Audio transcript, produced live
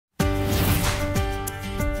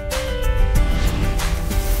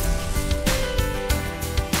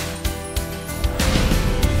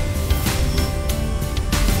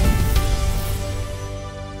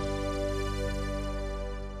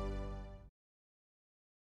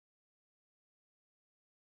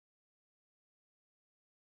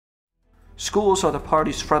Schools are the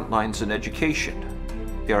party's front lines in education.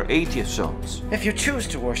 They are atheist zones. If you choose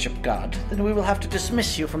to worship God, then we will have to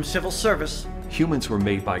dismiss you from civil service. Humans were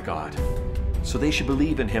made by God, so they should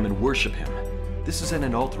believe in Him and worship Him. This is an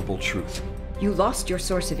inalterable truth. You lost your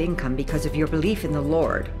source of income because of your belief in the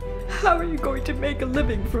Lord. How are you going to make a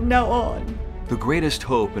living from now on? The greatest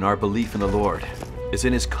hope in our belief in the Lord is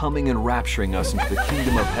in His coming and rapturing us into the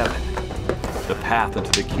kingdom of heaven. The path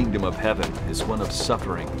into the kingdom of heaven is one of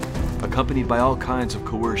suffering, accompanied by all kinds of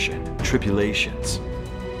coercion, tribulations.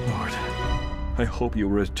 Lord, I hope you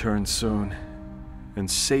will return soon and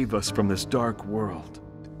save us from this dark world.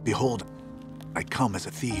 Behold, I come as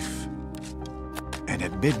a thief. And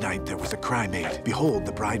at midnight there was a cry made, behold,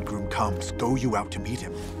 the bridegroom comes, go you out to meet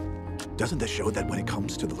him. Doesn't this show that when it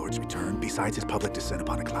comes to the Lord's return, besides his public descent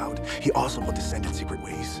upon a cloud, he also will descend in secret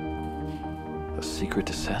ways? A secret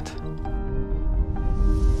descent?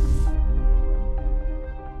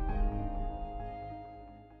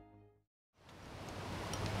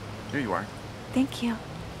 Here you are. Thank you.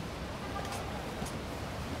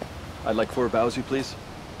 I'd like 4 baozi, please.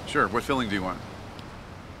 Sure, what filling do you want?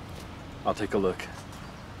 I'll take a look.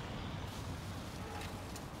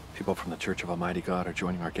 People from the Church of Almighty God are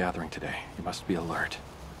joining our gathering today. You must be alert.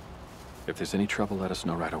 If there's any trouble, let us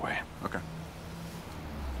know right away. Okay.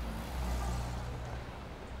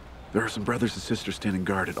 There are some brothers and sisters standing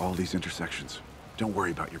guard at all these intersections. Don't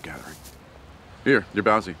worry about your gathering. Here, your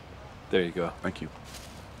Bowsy. There you go. Thank you.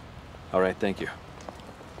 All right, thank you.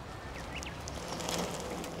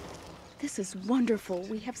 This is wonderful.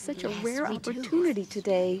 We have such a rare opportunity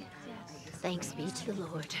today. Thanks be to the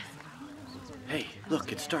Lord. Hey,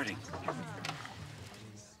 look, it's starting.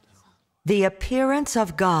 The appearance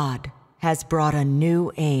of God has brought a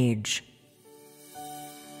new age.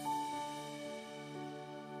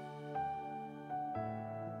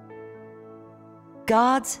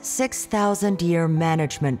 God's 6,000-year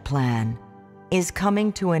management plan is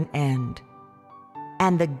coming to an end,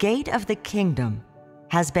 and the gate of the kingdom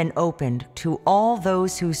has been opened to all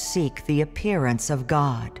those who seek the appearance of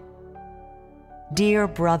God. Dear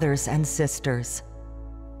brothers and sisters,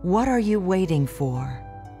 what are you waiting for?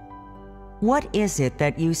 What is it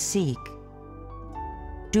that you seek?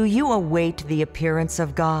 Do you await the appearance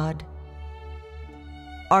of God?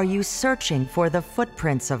 Are you searching for the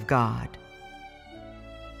footprints of God?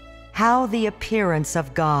 How the appearance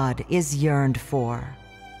of God is yearned for,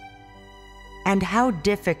 and how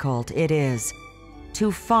difficult it is to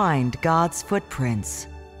find God's footprints.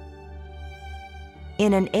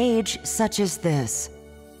 In an age such as this,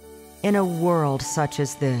 in a world such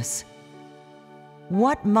as this,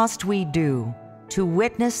 what must we do to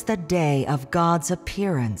witness the day of God's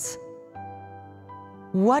appearance?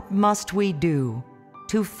 What must we do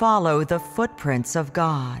to follow the footprints of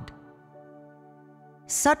God?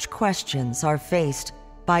 Such questions are faced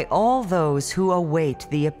by all those who await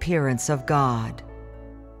the appearance of God.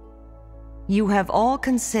 You have all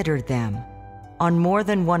considered them on more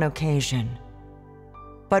than one occasion.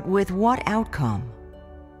 But with what outcome?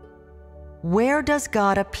 Where does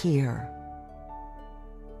God appear?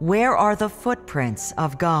 Where are the footprints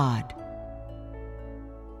of God?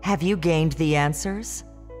 Have you gained the answers?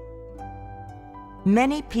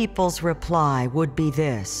 Many people's reply would be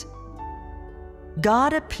this: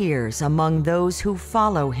 God appears among those who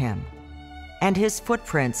follow him, and his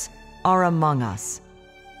footprints are among us.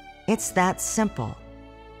 It's that simple.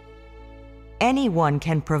 Anyone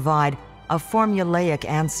can provide a formulaic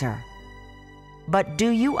answer. But do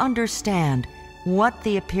you understand what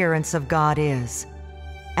the appearance of God is,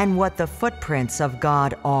 and what the footprints of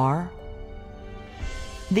God are?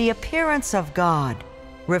 The appearance of God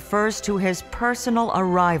refers to his personal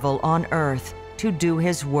arrival on earth to do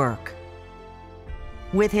his work.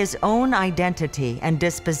 With his own identity and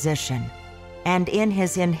disposition, and in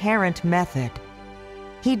his inherent method,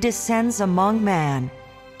 he descends among man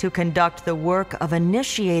to conduct the work of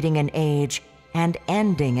initiating an age and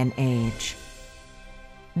ending an age.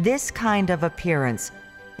 This kind of appearance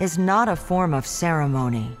is not a form of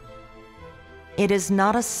ceremony. It is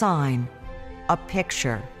not a sign, a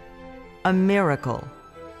picture, a miracle,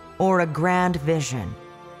 or a grand vision,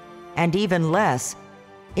 and even less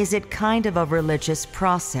is it kind of a religious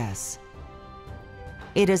process.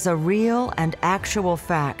 It is a real and actual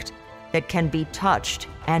fact that can be touched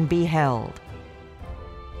and beheld.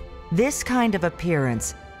 This kind of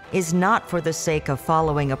appearance is not for the sake of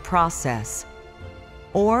following a process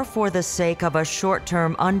or for the sake of a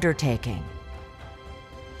short-term undertaking.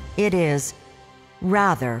 It is,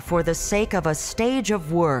 rather, for the sake of a stage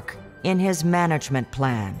of work in his management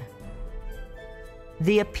plan.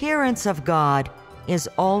 The appearance of God is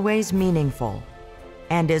always meaningful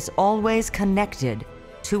and is always connected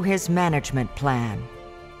to his management plan.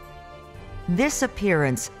 This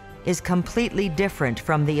appearance is completely different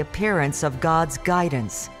from the appearance of God's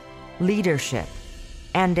guidance, leadership,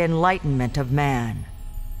 and enlightenment of man.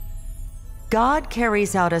 God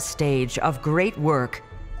carries out a stage of great work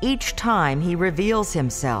each time he reveals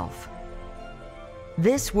himself.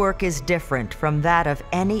 This work is different from that of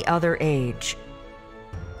any other age.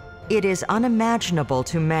 It is unimaginable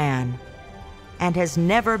to man and has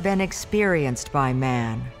never been experienced by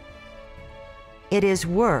man. It is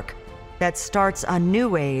work that starts a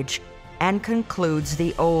new age and concludes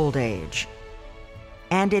the old age.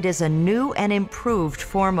 And it is a new and improved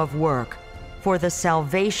form of work for the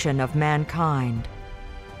salvation of mankind.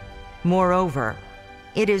 Moreover,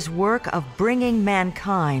 it is work of bringing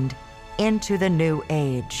mankind into the new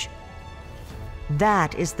age.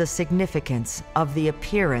 That is the significance of the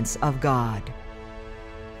appearance of God.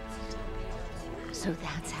 So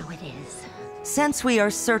that's how it is. Since we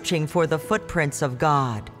are searching for the footprints of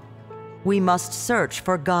God, we must search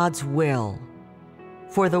for God's will,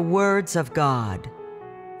 for the words of God,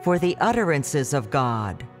 for the utterances of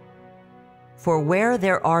God. For where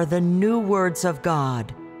there are the new words of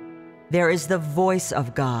God, there is the voice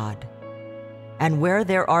of God. And where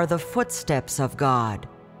there are the footsteps of God,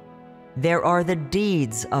 there are the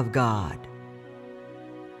deeds of God.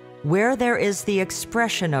 Where there is the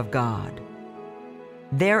expression of God,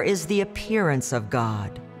 there is the appearance of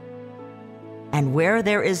God. And where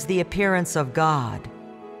there is the appearance of God,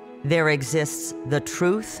 there exists the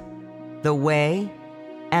truth, the way,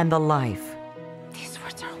 and the life. These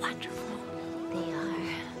words are wonderful. They are.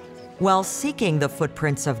 While seeking the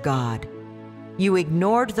footprints of God, you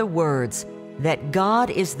ignored the words that God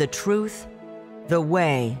is the truth, the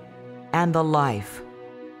way, and the life.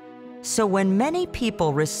 So when many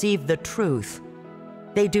people receive the truth,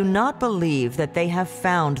 they do not believe that they have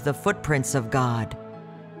found the footprints of God,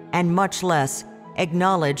 and much less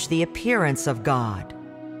acknowledge the appearance of God.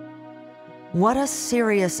 What a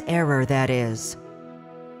serious error that is.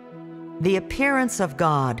 The appearance of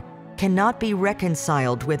God cannot be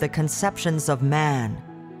reconciled with the conceptions of man,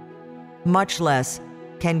 much less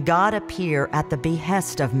can God appear at the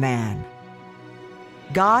behest of man.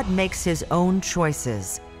 God makes his own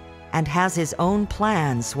choices and has his own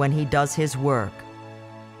plans when he does his work.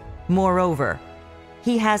 Moreover,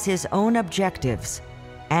 he has his own objectives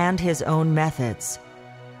and his own methods.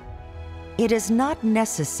 It is not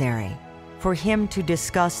necessary for him to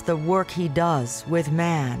discuss the work he does with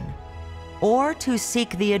man, or to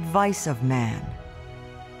seek the advice of man,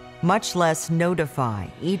 much less notify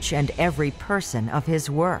each and every person of his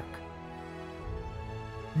work.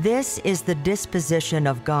 This is the disposition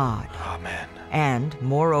of God. Amen. And,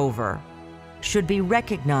 moreover, should be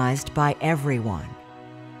recognized by everyone.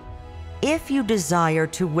 If you desire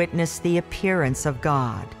to witness the appearance of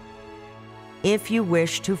God, if you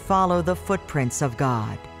wish to follow the footprints of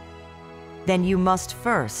God, then you must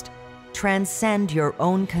first transcend your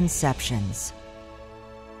own conceptions.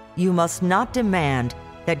 You must not demand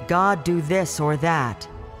that God do this or that,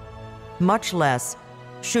 much less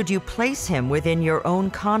should you place him within your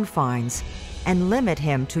own confines and limit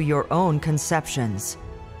him to your own conceptions.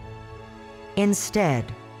 Instead,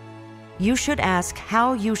 you should ask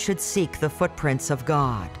how you should seek the footprints of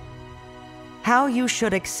God, how you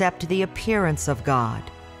should accept the appearance of God,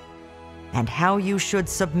 and how you should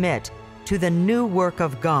submit to the new work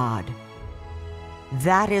of God.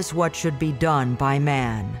 That is what should be done by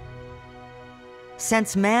man.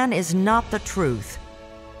 Since man is not the truth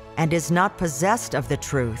and is not possessed of the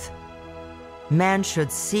truth, man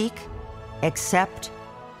should seek, accept,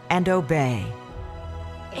 and obey.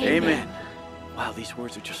 Amen. Wow, these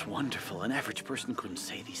words are just wonderful. An average person couldn't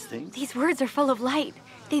say these things. These words are full of light.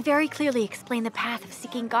 They very clearly explain the path of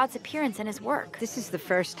seeking God's appearance in his work. This is the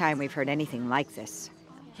first time we've heard anything like this.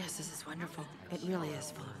 Yes, this is wonderful. It really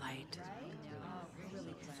is full of light.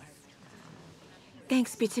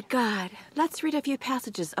 Thanks be to God. Let's read a few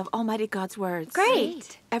passages of Almighty God's words.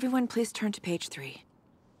 Great. Everyone, please turn to page 3.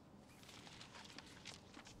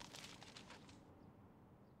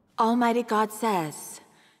 Almighty God says,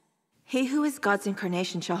 "He who is God's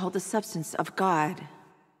incarnation shall hold the substance of God,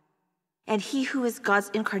 and he who is God's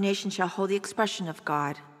incarnation shall hold the expression of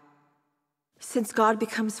God. Since God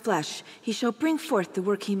becomes flesh, he shall bring forth the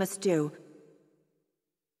work he must do.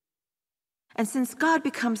 And since God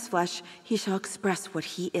becomes flesh, he shall express what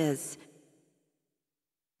he is,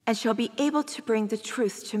 and shall be able to bring the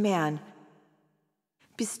truth to man,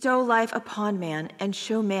 bestow life upon man, and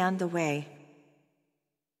show man the way.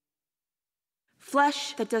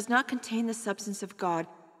 Flesh that does not contain the substance of God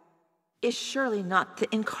is surely not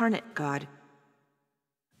the incarnate God.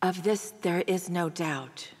 Of this there is no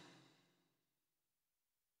doubt.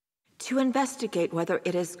 To investigate whether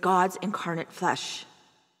it is God's incarnate flesh,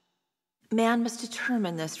 man must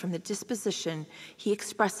determine this from the disposition he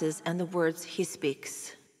expresses and the words he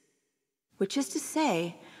speaks, which is to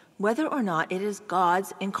say, whether or not it is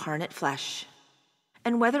God's incarnate flesh,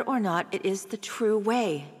 and whether or not it is the true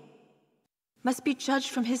way, must be judged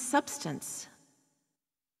from his substance.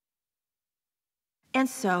 And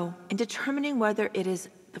so, in determining whether it is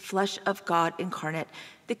the flesh of God incarnate,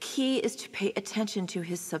 the key is to pay attention to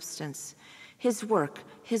his substance, his work,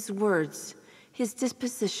 his words, his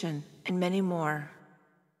disposition, and many more,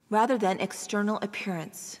 rather than external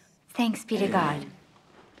appearance. Thanks be to God.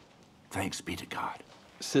 Thanks be to God.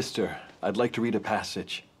 Sister, I'd like to read a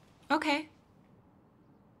passage. Okay.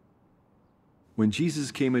 When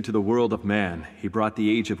Jesus came into the world of man, he brought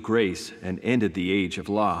the age of grace and ended the age of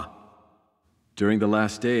law. During the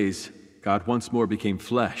last days, God once more became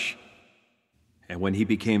flesh. And when he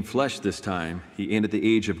became flesh this time, he ended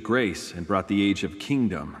the age of grace and brought the age of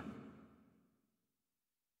kingdom.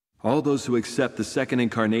 All those who accept the second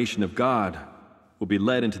incarnation of God will be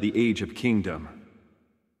led into the age of kingdom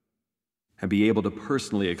and be able to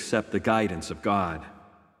personally accept the guidance of God.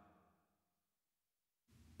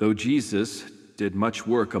 Though Jesus did much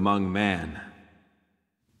work among man,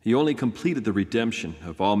 he only completed the redemption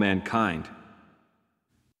of all mankind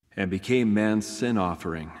and became man's sin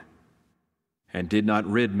offering, and did not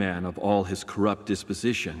rid man of all his corrupt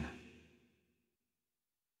disposition,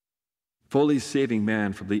 fully saving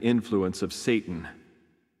man from the influence of Satan.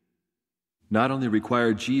 Not only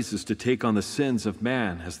required Jesus to take on the sins of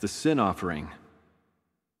man as the sin offering,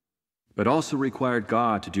 but also required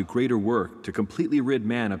God to do greater work to completely rid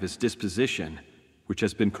man of his disposition, which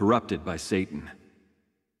has been corrupted by Satan.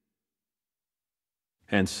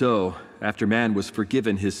 And so, after man was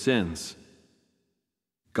forgiven his sins,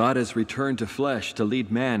 God has returned to flesh to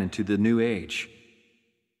lead man into the new age,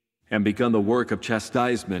 and begun the work of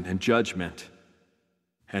chastisement and judgment.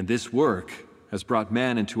 And this work has brought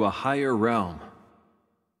man into a higher realm.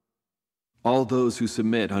 All those who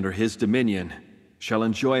submit under his dominion shall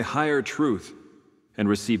enjoy higher truth and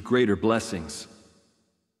receive greater blessings.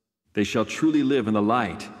 They shall truly live in the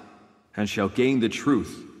light and shall gain the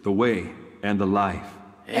truth, the way, and the life.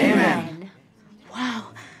 Amen. Wow.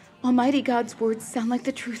 Almighty God's words sound like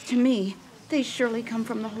the truth to me. They surely come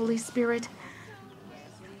from the Holy Spirit.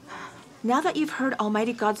 Now that you've heard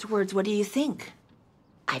Almighty God's words, what do you think?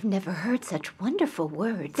 I've never heard such wonderful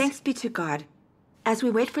words. Thanks be to God. As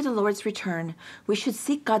we wait for the Lord's return, we should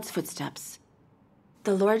seek God's footsteps.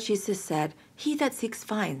 The Lord Jesus said, "He that seeks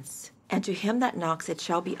finds, and to him that knocks it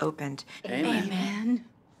shall be opened." Amen.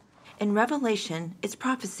 In Revelation, it's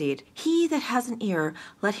prophesied, "He that has an ear,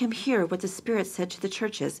 let him hear what the Spirit said to the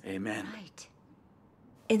churches." Amen. Right.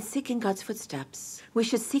 In seeking God's footsteps, we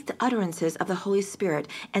should seek the utterances of the Holy Spirit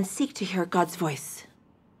and seek to hear God's voice.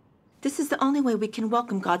 This is the only way we can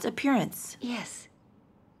welcome God's appearance. Yes.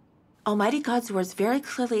 Almighty God's words very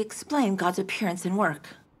clearly explain God's appearance and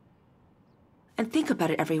work. And think about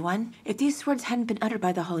it, everyone. If these words hadn't been uttered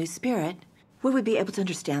by the Holy Spirit, would we be able to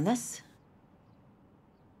understand this?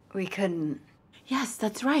 We couldn't. Yes,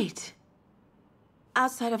 that's right.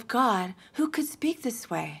 Outside of God, who could speak this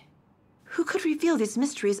way? Who could reveal these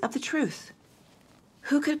mysteries of the truth?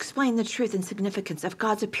 Who could explain the truth and significance of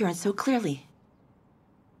God's appearance so clearly?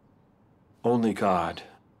 Only God.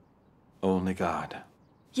 Only God.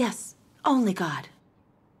 Yes, only God.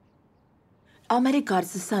 Almighty God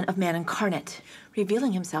is the Son of Man incarnate,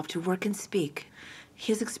 revealing himself to work and speak.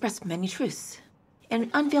 He has expressed many truths and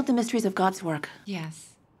unveiled the mysteries of God's work.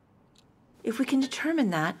 Yes. If we can determine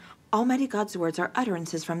that, Almighty God's words are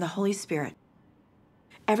utterances from the Holy Spirit.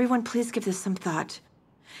 Everyone, please give this some thought.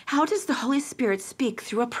 How does the Holy Spirit speak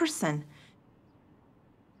through a person?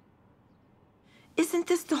 Isn't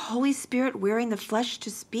this the Holy Spirit wearing the flesh to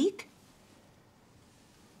speak?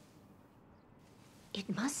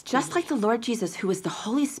 It must be. Just like the Lord Jesus, who is the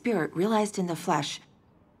Holy Spirit realized in the flesh,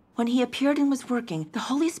 when he appeared and was working, the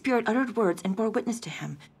Holy Spirit uttered words and bore witness to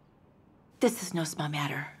him. This is no small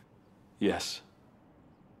matter. Yes.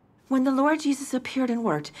 When the Lord Jesus appeared and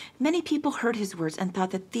worked, many people heard his words and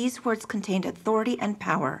thought that these words contained authority and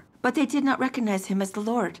power, but they did not recognize him as the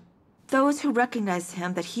Lord. Those who recognized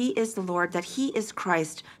him, that he is the Lord, that he is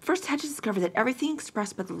Christ, first had to discover that everything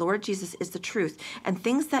expressed by the Lord Jesus is the truth and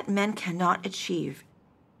things that men cannot achieve.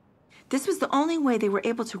 This was the only way they were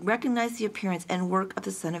able to recognize the appearance and work of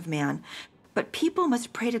the Son of Man. But people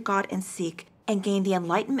must pray to God and seek and gain the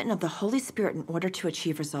enlightenment of the Holy Spirit in order to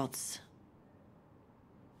achieve results.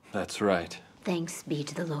 That's right. Thanks be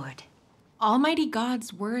to the Lord. Almighty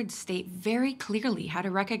God's words state very clearly how to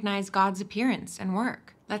recognize God's appearance and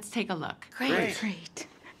work. Let's take a look. Great.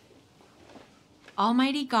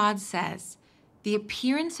 Almighty God says, the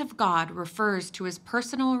appearance of God refers to his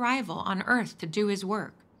personal arrival on earth to do his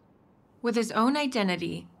work. With his own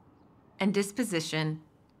identity and disposition,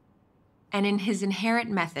 and in his inherent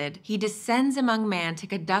method, he descends among man to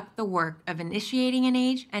conduct the work of initiating an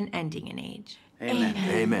age and ending an age. Amen.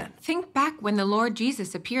 Amen. Think back when the Lord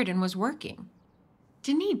Jesus appeared and was working.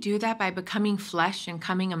 Didn't he do that by becoming flesh and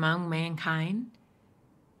coming among mankind?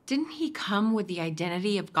 Didn't he come with the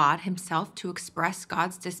identity of God himself to express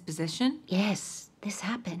God's disposition? Yes, this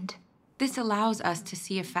happened. This allows us to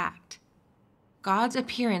see a fact. God's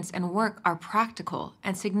appearance and work are practical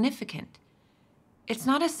and significant. It's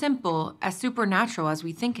not as simple, as supernatural as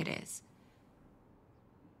we think it is.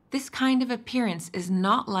 This kind of appearance is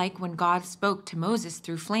not like when God spoke to Moses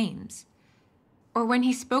through flames, or when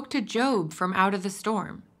he spoke to Job from out of the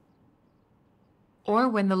storm, or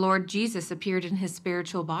when the Lord Jesus appeared in his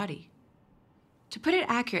spiritual body. To put it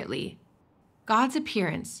accurately, God's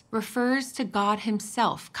appearance refers to God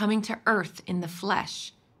himself coming to earth in the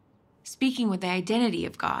flesh, speaking with the identity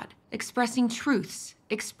of God, expressing truths,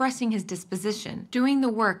 expressing his disposition, doing the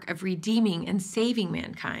work of redeeming and saving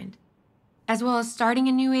mankind, as well as starting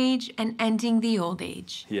a new age and ending the old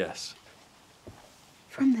age. Yes.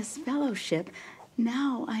 From this fellowship,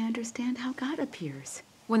 now I understand how God appears.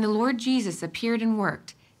 When the Lord Jesus appeared and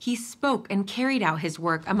worked, he spoke and carried out his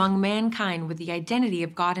work among mankind with the identity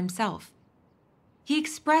of God himself. He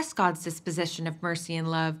expressed God's disposition of mercy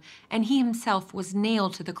and love, and he himself was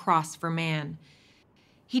nailed to the cross for man.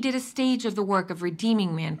 He did a stage of the work of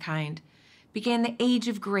redeeming mankind, began the age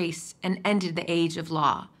of grace, and ended the age of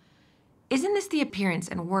law. Isn't this the appearance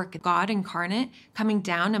and work of God incarnate coming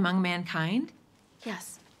down among mankind?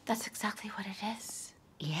 Yes, that's exactly what it is.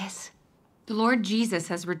 Yes. The Lord Jesus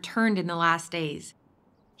has returned in the last days.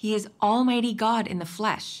 He is Almighty God in the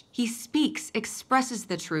flesh. He speaks, expresses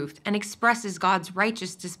the truth, and expresses God's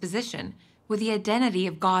righteous disposition with the identity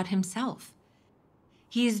of God himself.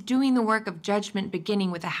 He is doing the work of judgment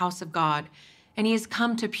beginning with the house of God, and he has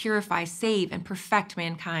come to purify, save, and perfect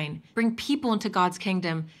mankind, bring people into God's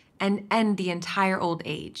kingdom, and end the entire old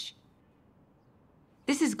age.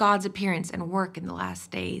 This is God's appearance and work in the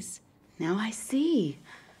last days. Now I see.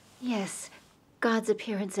 Yes, God's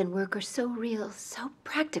appearance and work are so real, so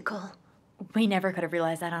practical. We never could have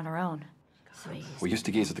realized that on our own. We used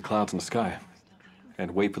to gaze at the clouds in the sky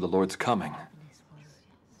and wait for the Lord's coming.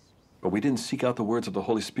 But we didn't seek out the words of the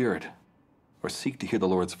Holy Spirit or seek to hear the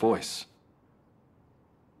Lord's voice.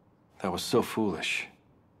 That was so foolish.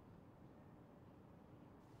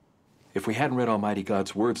 If we hadn't read Almighty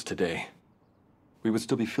God's words today, we would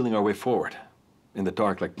still be feeling our way forward, in the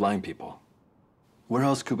dark like blind people. Where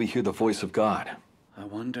else could we hear the voice of God? I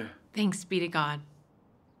wonder. Thanks be to God.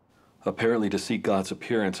 Apparently, to seek God's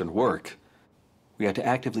appearance and work, we had to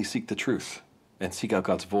actively seek the truth and seek out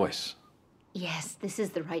God's voice. Yes, this is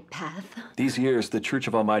the right path. These years, the Church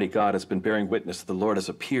of Almighty God has been bearing witness that the Lord has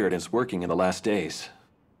appeared and is working in the last days.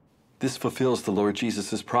 This fulfills the Lord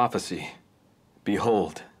Jesus' prophecy.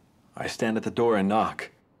 Behold, I stand at the door and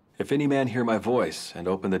knock. If any man hear my voice and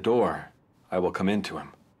open the door, I will come into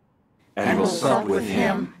him. And will sup with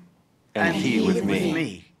him, and he with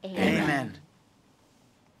me. Amen.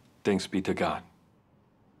 Thanks be to God.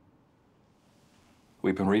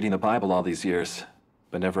 We've been reading the Bible all these years,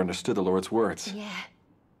 but never understood the Lord's words. Yeah.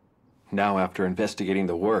 Now, after investigating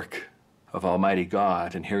the work of Almighty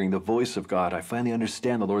God and hearing the voice of God, I finally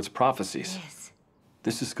understand the Lord's prophecies. Yes.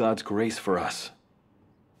 This is God's grace for us.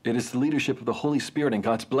 It is the leadership of the Holy Spirit and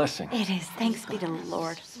God's blessing. It is. Thanks be to the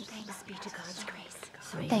Lord. Thanks be to God's grace.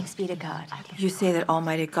 Thanks be to God. You say that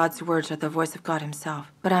Almighty God's words are the voice of God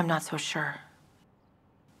himself, but I'm not so sure.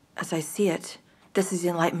 As I see it, this is the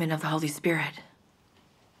enlightenment of the Holy Spirit.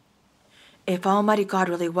 If Almighty God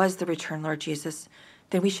really was the returned Lord Jesus,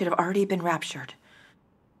 then we should have already been raptured.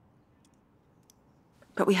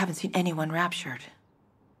 But we haven't seen anyone raptured.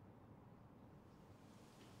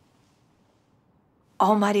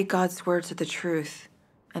 Almighty God's words are the truth,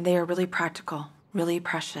 and they are really practical, really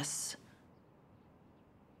precious.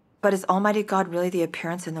 But is Almighty God really the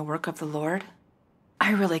appearance and the work of the Lord?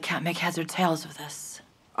 I really can't make heads or tails of this.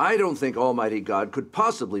 I don't think Almighty God could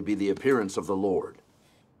possibly be the appearance of the Lord.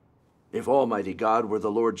 If Almighty God were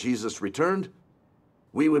the Lord Jesus returned,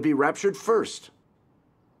 we would be raptured first.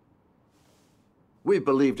 We've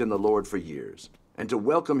believed in the Lord for years, and to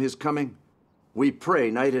welcome his coming, we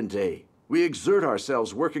pray night and day. We exert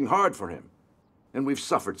ourselves working hard for him, and we've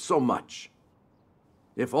suffered so much.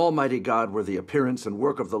 If Almighty God were the appearance and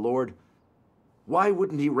work of the Lord, Why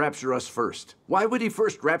wouldn't he rapture us first? Why would he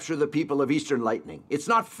first rapture the people of Eastern Lightning? It's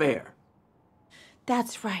not fair.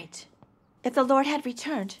 That's right. If the Lord had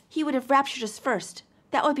returned, he would have raptured us first.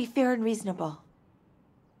 That would be fair and reasonable.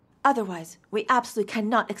 Otherwise, we absolutely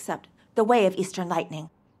cannot accept the way of Eastern Lightning.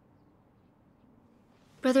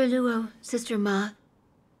 Brother Luo, Sister Ma,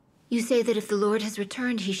 you say that if the Lord has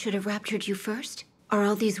returned, he should have raptured you first? Are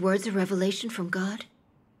all these words a revelation from God?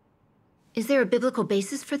 Is there a biblical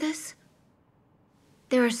basis for this?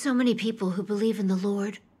 There are so many people who believe in the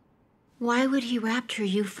Lord. Why would he rapture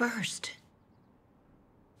you first?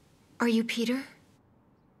 Are you Peter?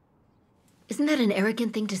 Isn't that an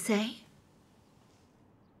arrogant thing to say?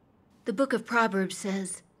 The book of Proverbs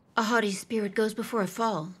says, a haughty spirit goes before a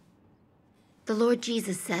fall. The Lord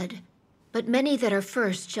Jesus said, but many that are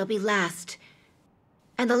first shall be last,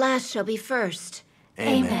 and the last shall be first.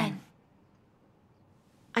 Amen.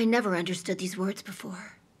 I never understood these words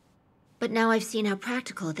before, but now I've seen how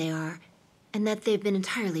practical they are, and that they've been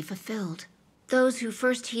entirely fulfilled. Those who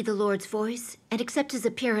first heed the Lord's voice and accept his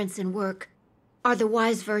appearance and work are the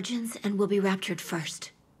wise virgins and will be raptured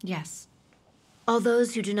first. Yes. All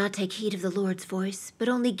those who do not take heed of the Lord's voice, but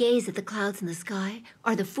only gaze at the clouds in the sky,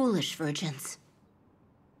 are the foolish virgins.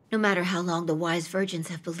 No matter how long the wise virgins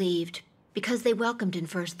have believed, because they welcomed him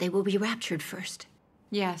first, they will be raptured first.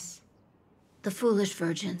 Yes. The foolish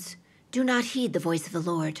virgins do not heed the voice of the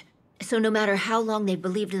Lord. So no matter how long they've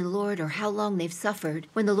believed in the Lord or how long they've suffered,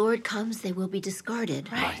 when the Lord comes, they will be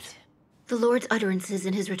discarded. Right. The Lord's utterances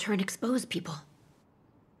in his return expose people.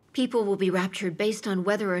 People will be raptured based on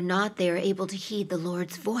whether or not they are able to heed the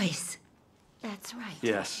Lord's voice. That's right.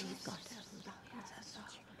 Yes.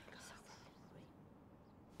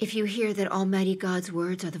 If you hear that Almighty God's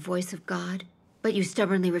words are the voice of God, but you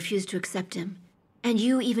stubbornly refuse to accept him, and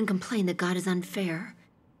you even complain that God is unfair,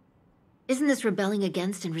 isn't this rebelling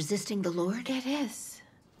against and resisting the Lord? It is.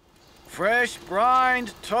 Fresh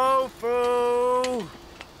brined tofu!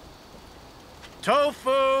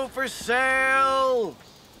 Tofu for sale!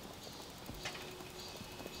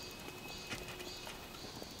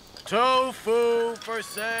 Tofu for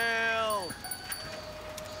sale!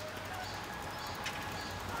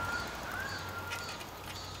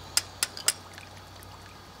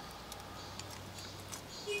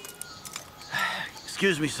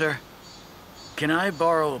 Excuse me, sir. Can I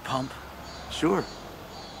borrow a pump? Sure.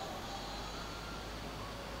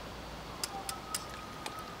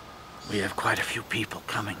 We have quite a few people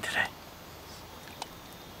coming today.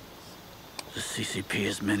 The CCP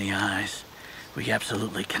has many eyes. We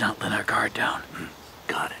absolutely cannot let our guard down.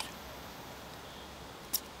 Got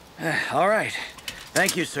it. All right.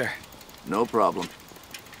 Thank you, sir. No problem.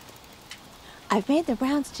 I've made the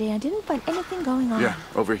rounds today and didn't find anything going on. Yeah,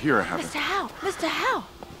 over here I haven't. Mr. Howe! Mr. Howe!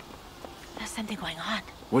 There's something going on.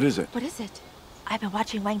 What is it? What is it? I've been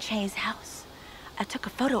watching Wang Chang's house. I took a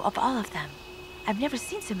photo of all of them. I've never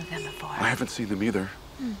seen some of them before. I haven't seen them either.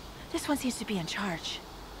 This one seems to be in charge.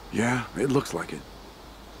 Yeah, it looks like it.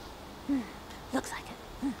 Looks like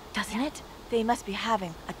it. Doesn't it? They must be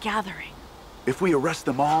having a gathering. If we arrest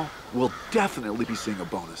them all, we'll definitely be seeing a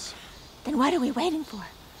bonus. Then what are we waiting for?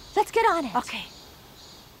 Let's get on it. Okay.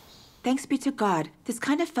 Thanks be to God, this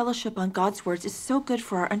kind of fellowship on God's words is so good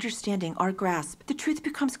for our understanding, our grasp. The truth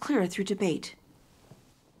becomes clearer through debate.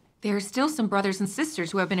 There are still some brothers and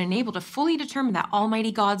sisters who have been unable to fully determine that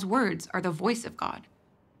Almighty God's words are the voice of God.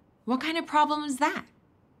 What kind of problem is that?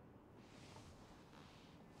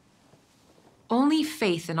 Only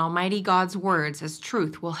faith in Almighty God's words as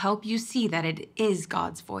truth will help you see that it is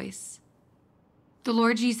God's voice. The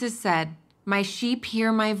Lord Jesus said, "My sheep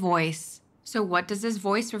hear my voice." So what does his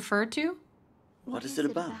voice refer to? What is it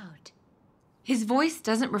about? His voice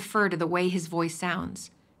doesn't refer to the way his voice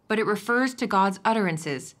sounds, but it refers to God's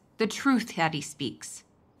utterances, the truth that he speaks.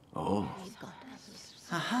 Oh.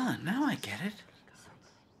 Aha, now I get it.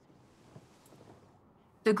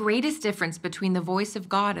 The greatest difference between the voice of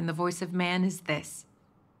God and the voice of man is this.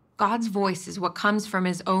 God's voice is what comes from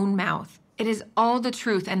his own mouth. It is all the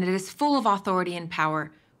truth, and it is full of authority and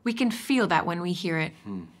power. We can feel that when we hear it.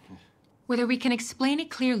 Whether we can explain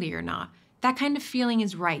it clearly or not, that kind of feeling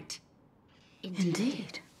is right.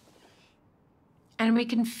 Indeed. And we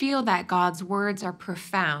can feel that God's words are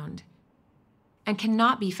profound and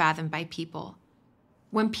cannot be fathomed by people.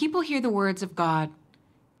 When people hear the words of God,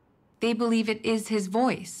 they believe it is his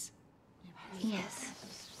voice. Yes,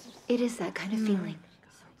 it is that kind of feeling.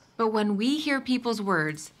 But when we hear people's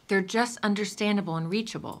words, they're just understandable and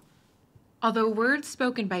reachable. Although words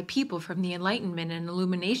spoken by people from the enlightenment and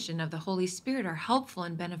illumination of the Holy Spirit are helpful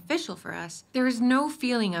and beneficial for us, there is no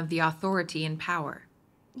feeling of the authority and power.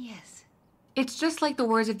 Yes. It's just like the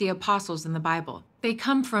words of the apostles in the Bible. They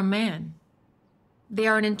come from man. They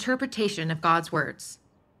are an interpretation of God's words.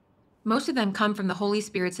 Most of them come from the Holy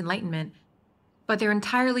Spirit's enlightenment, but they're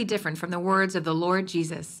entirely different from the words of the Lord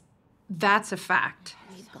Jesus. That's a fact.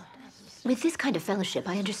 With this kind of fellowship,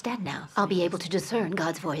 I understand now. I'll be able to discern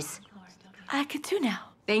God's voice. I could too now.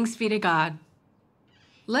 Thanks be to God.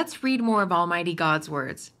 Let's read more of Almighty God's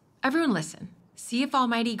words. Everyone listen. See if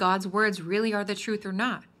Almighty God's words really are the truth or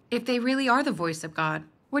not. If they really are the voice of God.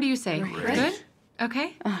 What do you say? Great. Good?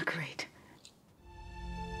 Okay? Oh, great.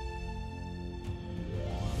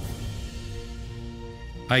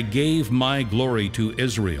 I gave my glory to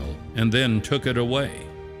Israel and then took it away.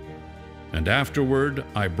 And afterward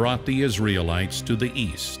I brought the Israelites to the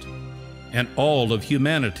east, and all of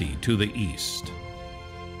humanity to the east.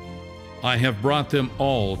 I have brought them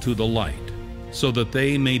all to the light, so that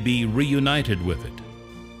they may be reunited with it,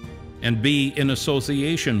 and be in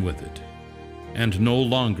association with it, and no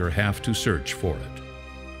longer have to search for it.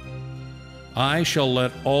 I shall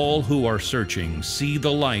let all who are searching see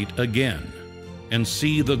the light again, and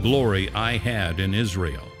see the glory I had in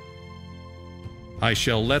Israel. I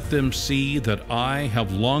shall let them see that I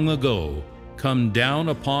have long ago come down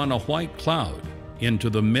upon a white cloud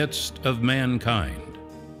into the midst of mankind.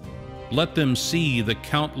 Let them see the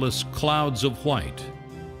countless clouds of white,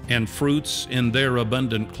 and fruits in their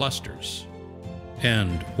abundant clusters.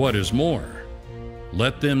 And what is more,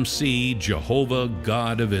 let them see Jehovah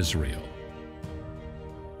God of Israel.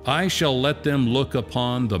 I shall let them look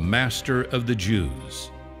upon the Master of the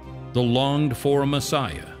Jews, the longed-for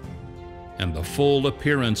Messiah, and the full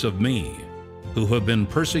appearance of me, who have been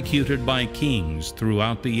persecuted by kings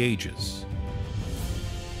throughout the ages.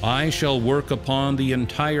 I shall work upon the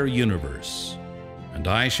entire universe, and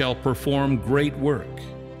I shall perform great work,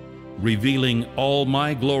 revealing all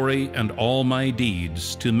my glory and all my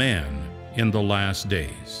deeds to man in the last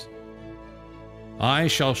days. I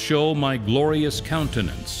shall show my glorious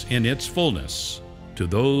countenance in its fullness to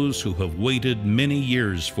those who have waited many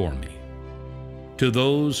years for me, to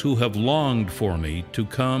those who have longed for me to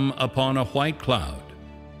come upon a white cloud,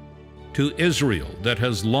 to Israel that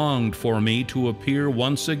has longed for me to appear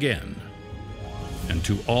once again, and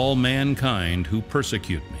to all mankind who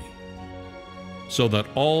persecute me, so that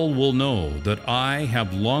all will know that I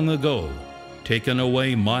have long ago taken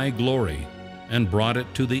away my glory and brought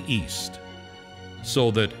it to the east,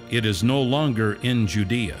 so that it is no longer in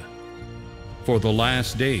Judea, for the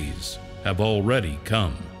last days have already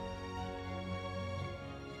come.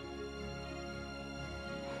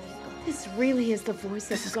 This really is the voice of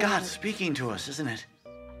God. This is God speaking to us, isn't it?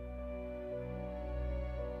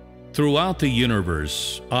 Throughout the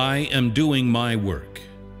universe, I am doing my work,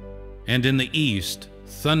 and in the east,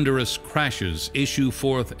 thunderous crashes issue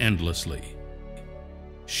forth endlessly,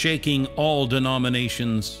 shaking all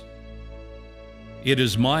denominations. It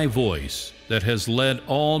is my voice that has led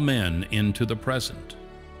all men into the present.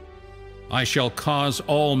 I shall cause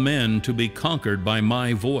all men to be conquered by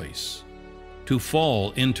my voice, to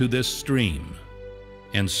fall into this stream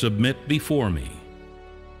and submit before me.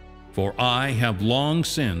 For I have long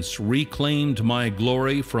since reclaimed my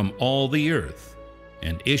glory from all the earth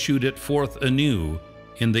and issued it forth anew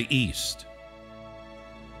in the east.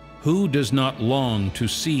 Who does not long to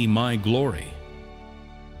see my glory?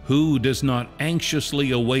 Who does not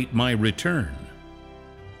anxiously await my return?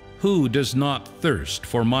 Who does not thirst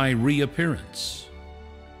for my reappearance?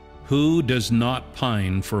 Who does not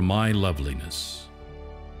pine for my loveliness?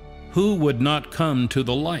 Who would not come to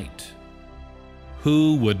the light?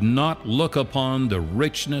 Who would not look upon the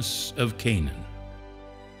richness of Canaan?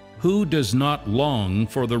 Who does not long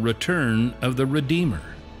for the return of the Redeemer?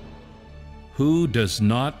 Who does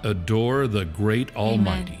not adore the great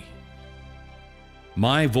Almighty? Amen.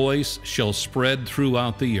 My voice shall spread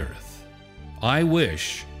throughout the earth. I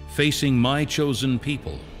wish, facing my chosen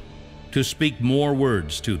people, to speak more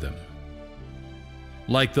words to them.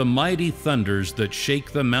 Like the mighty thunders that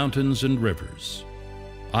shake the mountains and rivers,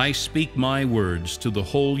 I speak my words to the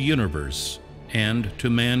whole universe and to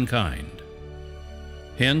mankind.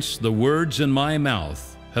 Hence the words in my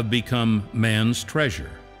mouth have become man's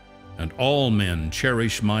treasure, and all men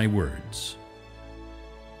cherish my words.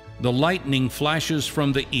 The lightning flashes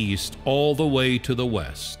from the east all the way to the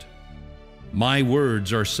west. My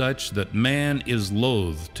words are such that man is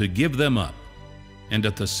loath to give them up, and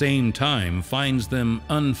at the same time finds them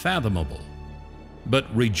unfathomable,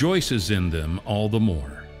 but rejoices in them all the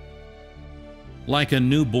more. Like a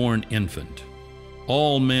newborn infant,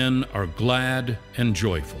 all men are glad and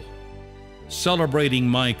joyful, celebrating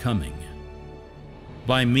my coming.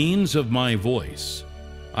 By means of my voice,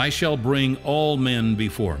 I shall bring all men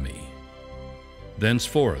before me,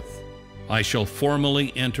 Thenceforth, I shall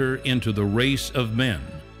formally enter into the race of men,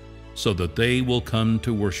 so that they will come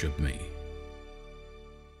to worship me.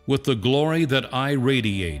 With the glory that I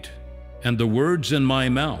radiate and the words in my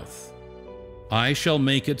mouth, I shall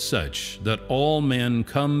make it such that all men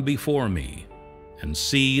come before me and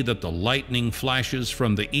see that the lightning flashes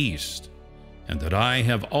from the east, and that I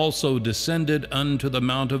have also descended unto the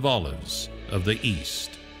Mount of Olives of the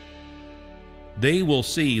east. They will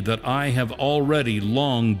see that I have already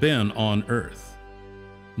long been on earth,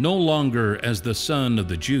 no longer as the son of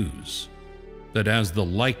the Jews, but as the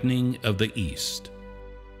lightning of the east.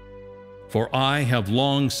 For I have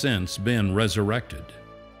long since been resurrected,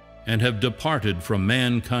 and have departed from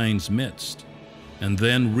mankind's midst, and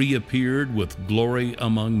then reappeared with glory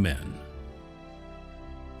among men.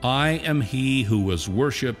 I am he who was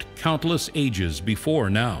worshipped countless ages before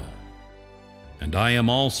now, and I am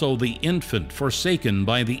also the infant forsaken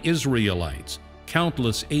by the Israelites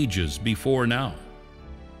countless ages before now.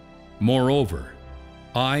 Moreover,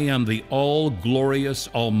 I am the all-glorious,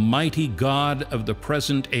 almighty God of the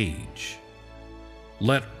present age.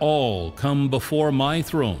 Let all come before my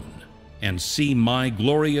throne and see my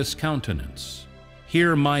glorious countenance,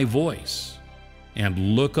 hear my voice,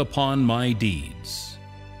 and look upon my deeds.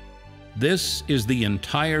 This is the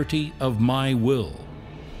entirety of my will.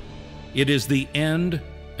 It is the end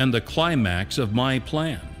and the climax of my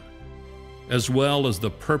plan, as well as the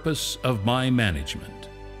purpose of my management.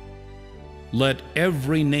 Let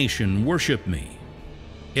every nation worship me,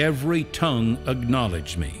 every tongue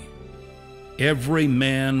acknowledge me, every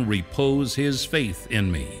man repose his faith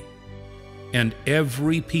in me, and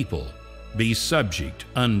every people be subject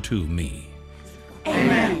unto me.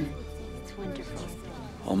 Amen. It's wonderful.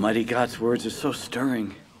 Almighty God's words are so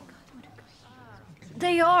stirring.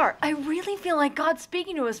 They are. I really feel like God's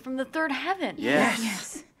speaking to us from the third heaven.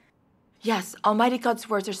 Yes. Yes, Almighty God's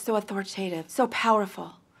words are so authoritative, so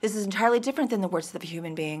powerful. This is entirely different than the words of a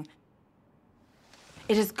human being.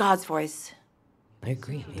 It is God's voice. I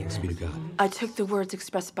agree. Thanks be to God. I took the words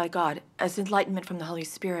expressed by God as enlightenment from the Holy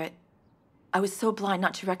Spirit. I was so blind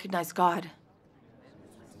not to recognize God.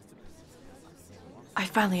 I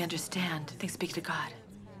finally understand. Thanks be to God.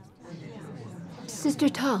 Sister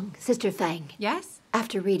Tong, Sister Fang. Yes?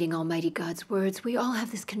 After reading Almighty God's words, we all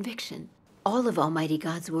have this conviction. All of Almighty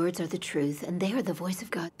God's words are the truth, and they are the voice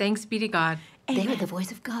of God. Thanks be to God. They are the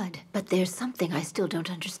voice of God. But there's something I still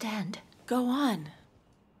don't understand. Go on.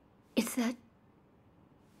 It's that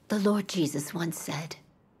the Lord Jesus once said,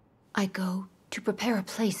 I go to prepare a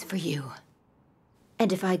place for you.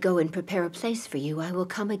 And if I go and prepare a place for you, I will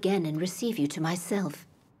come again and receive you to myself,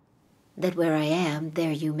 that where I am,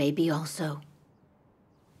 there you may be also.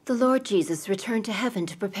 The Lord Jesus returned to heaven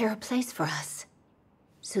to prepare a place for us.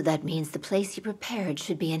 So that means the place he prepared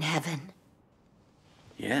should be in heaven.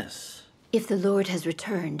 Yes. If the Lord has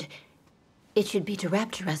returned, it should be to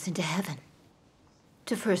rapture us into heaven.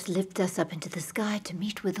 To first lift us up into the sky to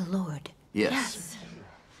meet with the Lord. Yes.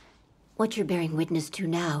 What you're bearing witness to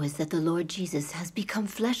now is that the Lord Jesus has become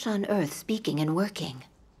flesh on earth, speaking and working.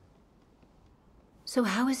 So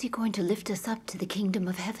how is he going to lift us up to the kingdom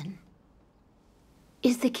of heaven?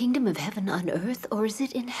 Is the kingdom of heaven on earth, or is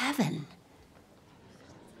it in heaven?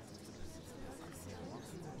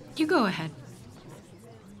 You go ahead.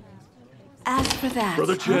 As for that...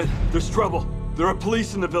 Brother Jed, there's trouble. There are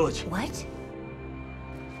police in the village. What?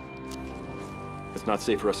 It's not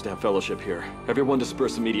safe for us to have fellowship here. Everyone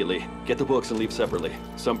disperse immediately. Get the books and leave separately.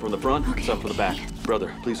 Some from the front, some from the back.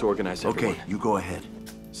 Brother, please organize everyone. Okay, you go ahead.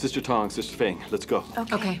 Sister Tong, Sister Fang, let's go.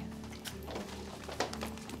 Okay.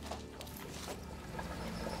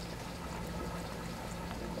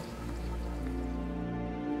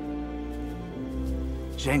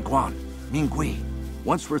 Zhangguan, Mingui.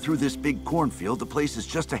 Once we're through this big cornfield, the place is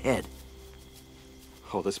just ahead.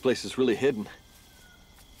 Oh, this place is really hidden.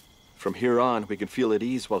 From here on, we can feel at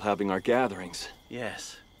ease while having our gatherings.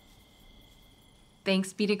 Yes.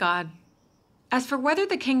 Thanks be to God. As for whether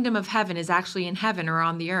the kingdom of heaven is actually in heaven or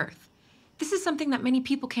on the earth, this is something that many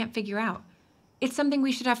people can't figure out. It's something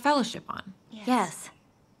we should have fellowship on. Yes.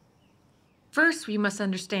 First, we must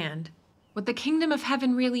understand what the kingdom of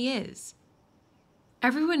heaven really is.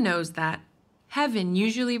 Everyone knows that heaven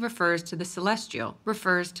usually refers to the celestial,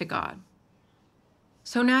 refers to God.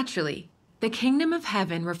 So naturally, the kingdom of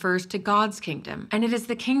heaven refers to God's kingdom, and it is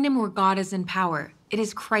the kingdom where God is in power. It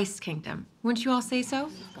is Christ's kingdom. Wouldn't you all say so?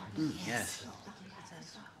 Yes.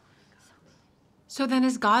 So then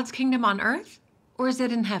is God's kingdom on earth, or is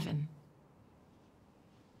it in heaven?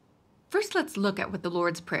 First, let's look at what the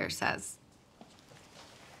Lord's Prayer says.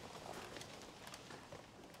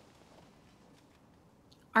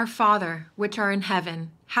 Our Father, which art in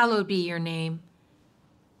heaven, hallowed be your name.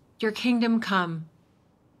 Your kingdom come.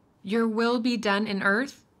 Your will be done in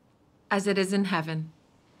earth as it is in heaven.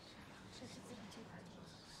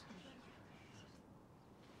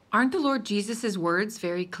 Aren't the Lord Jesus' words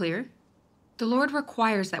very clear? The Lord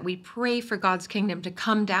requires that we pray for God's kingdom to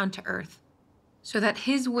come down to earth, so that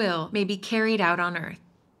his will may be carried out on earth.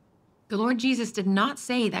 The Lord Jesus did not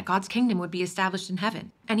say that God's kingdom would be established in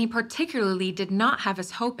heaven, and he particularly did not have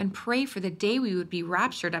us hope and pray for the day we would be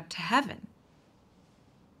raptured up to heaven.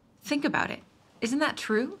 Think about it. Isn't that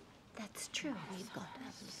true? That's true.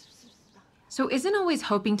 So isn't always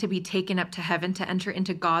hoping to be taken up to heaven to enter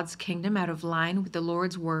into God's kingdom out of line with the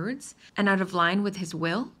Lord's words and out of line with his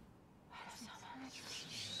will?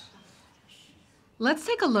 Let's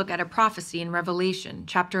take a look at a prophecy in Revelation,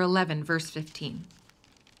 chapter 11, verse 15.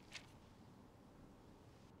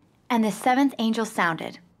 And the seventh angel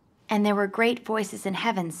sounded, and there were great voices in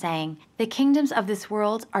heaven saying, "The kingdoms of this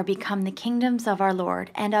world are become the kingdoms of our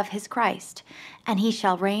Lord and of his Christ, and he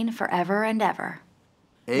shall reign forever and ever."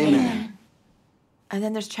 Amen. And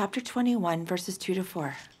then there's chapter 21, verses 2 to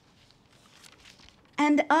 4.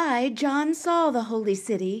 And I, John, saw the holy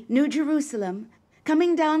city, New Jerusalem,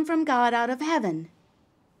 coming down from God out of heaven,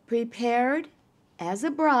 prepared as a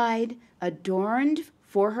bride adorned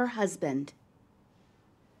for her husband.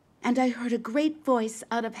 And I heard a great voice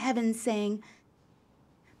out of heaven saying,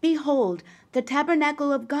 "Behold, the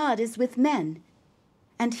tabernacle of God is with men,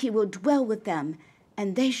 and he will dwell with them,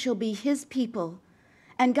 and they shall be his people.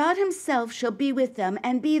 And God himself shall be with them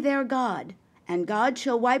and be their God. And God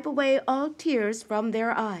shall wipe away all tears from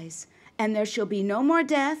their eyes. And there shall be no more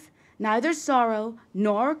death, neither sorrow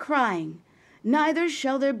nor crying, neither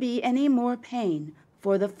shall there be any more pain,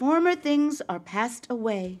 for the former things are passed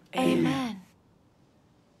away." Amen.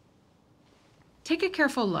 Take a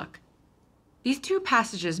careful look. These two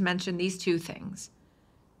passages mention these two things.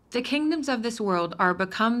 The kingdoms of this world are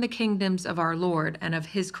become the kingdoms of our Lord and of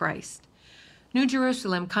his Christ. New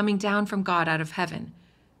Jerusalem coming down from God out of heaven.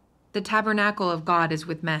 The tabernacle of God is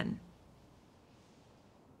with men.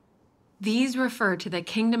 These refer to the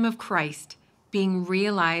kingdom of Christ being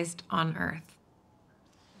realized on earth.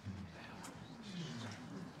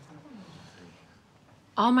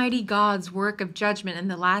 Almighty God's work of judgment in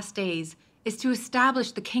the last days is to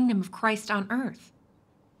establish the kingdom of Christ on earth.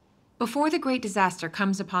 Before the great disaster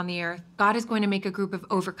comes upon the earth, God is going to make a group of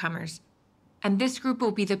overcomers, and this group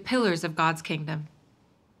will be the pillars of God's kingdom.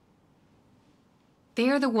 They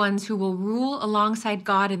are the ones who will rule alongside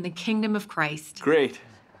God in the kingdom of Christ. Great.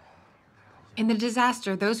 In the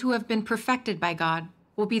disaster, those who have been perfected by God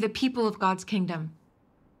will be the people of God's kingdom.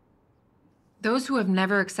 Those who have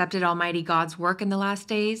never accepted Almighty God's work in the last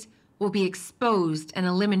days will be exposed and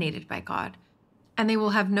eliminated by God, and they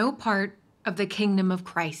will have no part of the kingdom of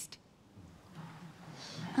Christ.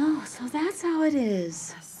 Oh, so that's how it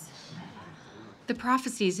is. The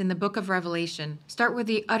prophecies in the book of Revelation start with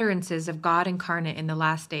the utterances of God incarnate in the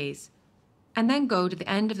last days, and then go to the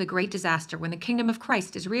end of the great disaster when the kingdom of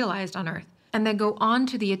Christ is realized on earth, and then go on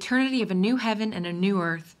to the eternity of a new heaven and a new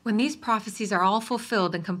earth. When these prophecies are all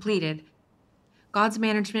fulfilled and completed, God's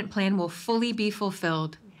management plan will fully be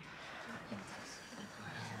fulfilled.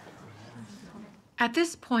 At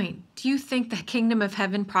this point, do you think the kingdom of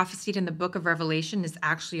heaven prophesied in the book of Revelation is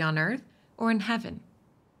actually on earth or in heaven?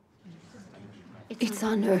 It's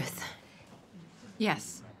on earth.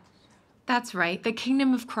 Yes, that's right. The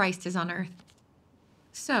kingdom of Christ is on earth.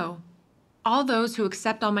 So, all those who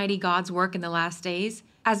accept Almighty God's work in the last days,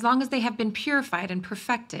 as long as they have been purified and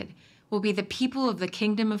perfected, will be the people of the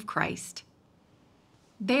kingdom of Christ.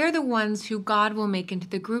 They are the ones who God will make into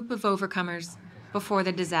the group of overcomers before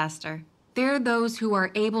the disaster. They're those who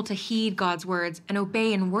are able to heed God's words and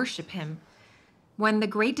obey and worship him. When the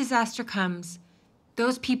great disaster comes,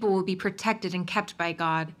 those people will be protected and kept by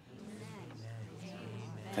God.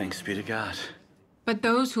 Thanks be to God. But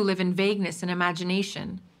those who live in vagueness and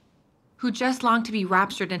imagination, who just long to be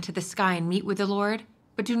raptured into the sky and meet with the Lord,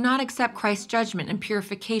 but do not accept Christ's judgment and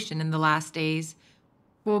purification in the last days,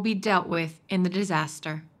 will be dealt with in the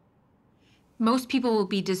disaster. Most people will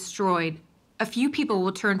be destroyed. A few people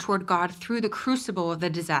will turn toward God through the crucible of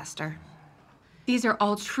the disaster. These are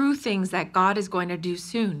all true things that God is going to do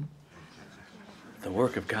soon. The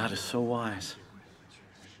work of God is so wise.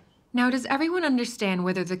 Now, does everyone understand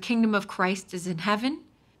whether the kingdom of Christ is in heaven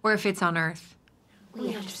or if it's on earth?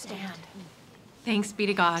 We understand. Thanks be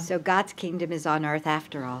to God. So God's kingdom is on earth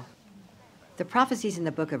after all. The prophecies in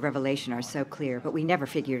the book of Revelation are so clear, but we never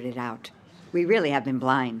figured it out. We really have been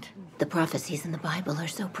blind. The prophecies in the Bible are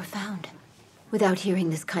so profound. Without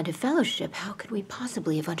hearing this kind of fellowship, how could we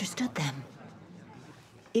possibly have understood them?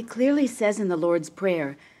 It clearly says in the Lord's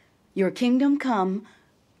Prayer, "Your kingdom come,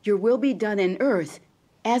 your will be done in earth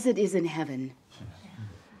as it is in heaven."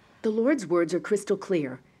 The Lord's words are crystal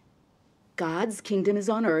clear. God's kingdom is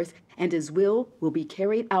on earth, and his will be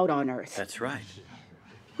carried out on earth. That's right.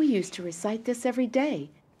 We used to recite this every day.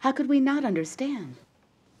 How could we not understand?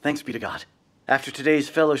 Thanks be to God. After today's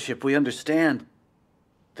fellowship, we understand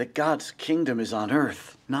that God's kingdom is on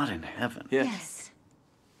earth, not in heaven. Yes.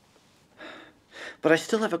 But I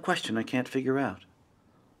still have a question I can't figure out.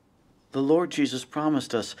 The Lord Jesus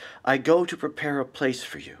promised us, "I go to prepare a place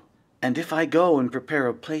for you. And if I go and prepare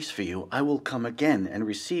a place for you, I will come again and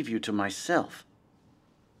receive you to myself,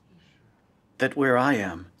 that where I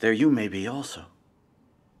am, there you may be also."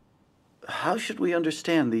 How should we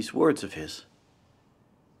understand these words of his?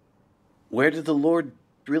 Where did the Lord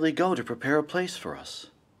really go to prepare a place for us?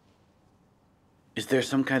 Is there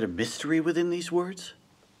some kind of mystery within these words?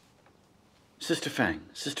 Sister Fang,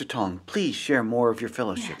 Sister Tong, please share more of your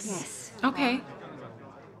fellowship. Yes. Okay.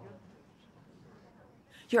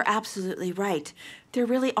 You're absolutely right. There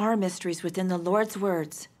really are mysteries within the Lord's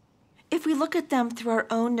words. If we look at them through our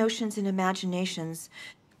own notions and imaginations,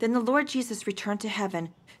 then the Lord Jesus returned to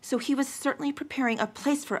heaven, so he was certainly preparing a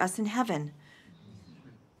place for us in heaven.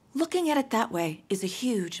 Looking at it that way is a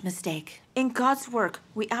huge mistake. In God's work,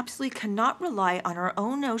 we absolutely cannot rely on our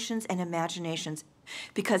own notions and imaginations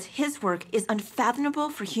because his work is unfathomable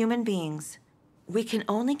for human beings. We can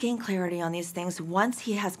only gain clarity on these things once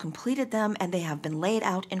he has completed them and they have been laid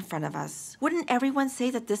out in front of us. Wouldn't everyone say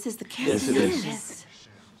that this is the case? Yes, it is.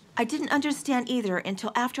 I didn't understand either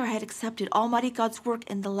until after I had accepted Almighty God's work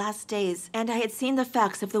in the last days and I had seen the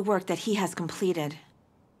facts of the work that he has completed.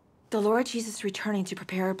 The Lord Jesus returning to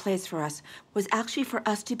prepare a place for us was actually for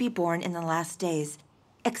us to be born in the last days,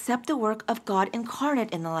 accept the work of God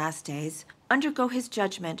incarnate in the last days, undergo his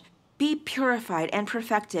judgment, be purified and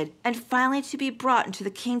perfected, and finally to be brought into the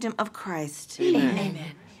kingdom of Christ. Amen.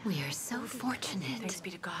 Amen. We are so fortunate. Thanks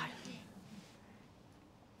be to God.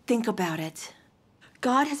 Think about it.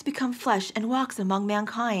 God has become flesh and walks among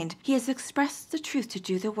mankind. He has expressed the truth to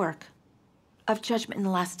do the work of judgment in the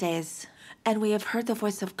last days. And we have heard the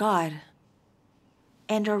voice of God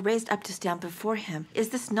and are raised up to stand before him. Is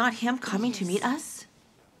this not him coming to meet us?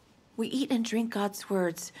 We eat and drink God's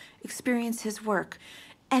words, experience his work,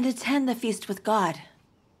 and attend the feast with God.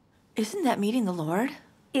 Isn't that meeting the Lord?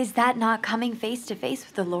 Is that not coming face to face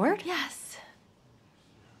with the Lord? Yes.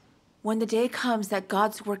 When the day comes that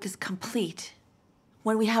God's work is complete,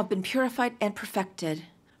 when we have been purified and perfected,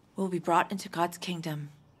 we'll be brought into God's kingdom.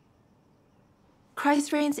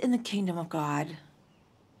 Christ reigns in the kingdom of God,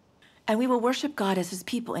 and we will worship God as his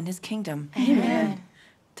people in his kingdom. Amen.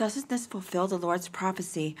 Doesn't this fulfill the Lord's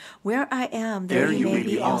prophecy? Where I am, there you may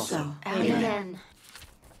be also. Amen.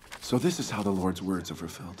 So this is how the Lord's words are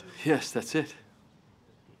fulfilled. Yes, that's it.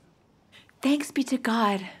 Thanks be to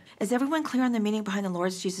God. Is everyone clear on the meaning behind the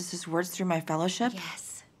Lord Jesus' words through my fellowship?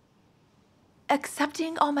 Yes.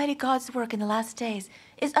 Accepting Almighty God's work in the last days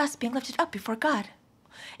is us being lifted up before God.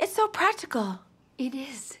 It's so practical. It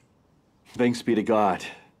is. Thanks be to God.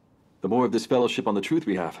 The more of this fellowship on the truth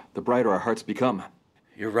we have, the brighter our hearts become.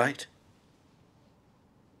 You're right.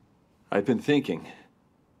 I've been thinking.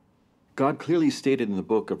 God clearly stated in the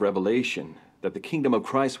book of Revelation that the kingdom of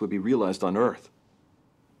Christ would be realized on earth.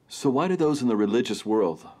 So why do those in the religious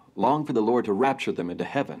world long for the Lord to rapture them into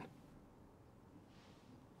heaven?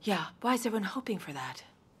 Yeah, why is everyone hoping for that?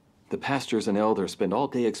 The pastors and elders spend all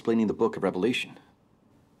day explaining the book of Revelation.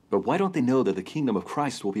 But why don't they know that the kingdom of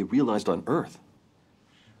Christ will be realized on earth?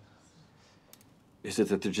 Is it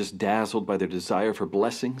that they're just dazzled by their desire for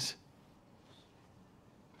blessings?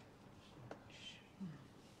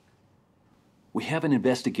 We haven't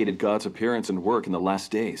investigated God's appearance and work in the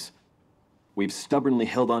last days. We've stubbornly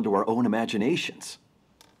held on to our own imaginations,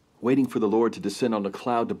 waiting for the Lord to descend on a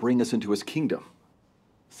cloud to bring us into his kingdom.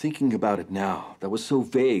 Thinking about it now, that was so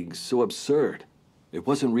vague, so absurd. It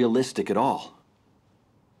wasn't realistic at all.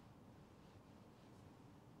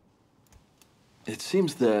 It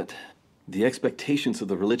seems that the expectations of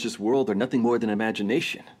the religious world are nothing more than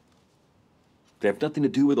imagination. They have nothing to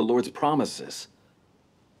do with the Lord's promises.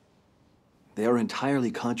 They are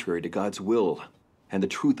entirely contrary to God's will and the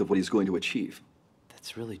truth of what he's going to achieve.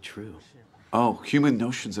 That's really true. Oh, human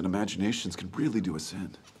notions and imaginations can really do us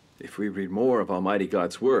in. If we read more of Almighty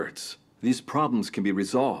God's words, these problems can be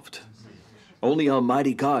resolved. Only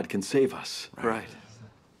Almighty God can save us. Right.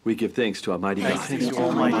 We give thanks to Almighty God. Thanks to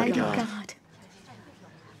Almighty God.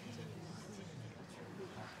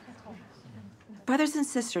 Brothers and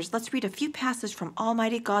sisters, let's read a few passages from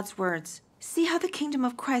Almighty God's words. See how the kingdom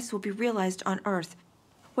of Christ will be realized on earth.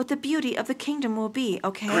 what the beauty of the kingdom will be,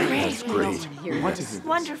 okay? That's great. What is it?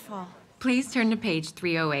 Wonderful. Please turn to page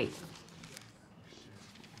 308.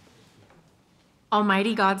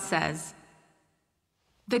 Almighty God says,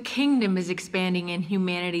 "The kingdom is expanding in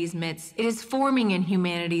humanity's midst. It is forming in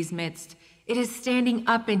humanity's midst. It is standing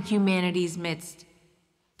up in humanity's midst.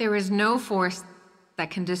 There is no force that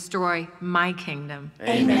can destroy my kingdom."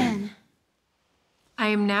 Amen. I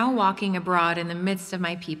am now walking abroad in the midst of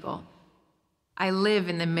my people. I live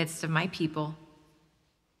in the midst of my people.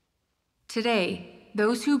 Today,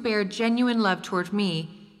 those who bear genuine love toward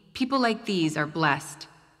me, people like these are blessed.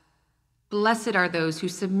 Blessed are those who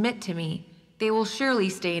submit to me. They will surely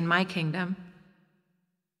stay in my kingdom.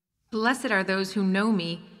 Blessed are those who know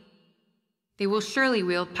me. They will surely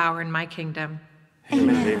wield power in my kingdom.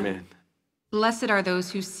 Amen. Amen. Blessed are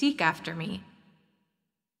those who seek after me.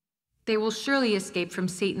 They will surely escape from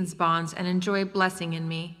Satan's bonds and enjoy blessing in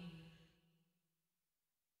me.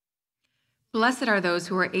 Blessed are those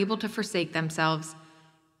who are able to forsake themselves.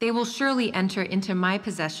 They will surely enter into my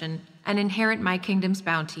possession and inherit my kingdom's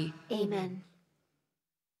bounty. Amen.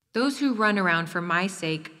 Those who run around for my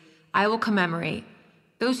sake, I will commemorate.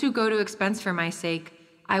 Those who go to expense for my sake,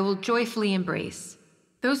 I will joyfully embrace.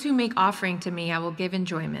 Those who make offering to me, I will give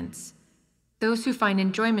enjoyments. Those who find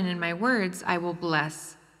enjoyment in my words, I will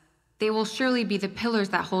bless. They will surely be the pillars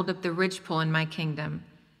that hold up the ridgepole in my kingdom.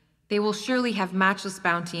 They will surely have matchless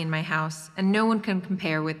bounty in my house, and no one can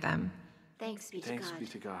compare with them. Thanks be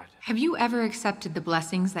to God. Have you ever accepted the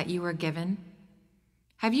blessings that you were given?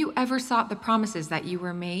 Have you ever sought the promises that you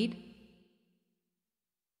were made?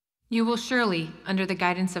 You will surely, under the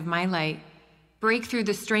guidance of my light, break through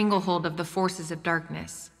the stranglehold of the forces of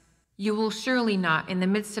darkness. You will surely not, in the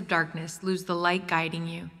midst of darkness, lose the light guiding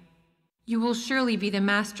you. You will surely be the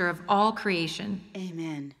master of all creation.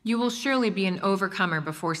 Amen. You will surely be an overcomer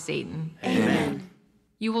before Satan. Amen.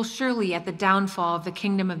 You will surely, at the downfall of the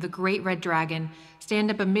kingdom of the great red dragon,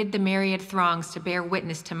 stand up amid the myriad throngs to bear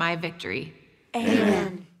witness to my victory.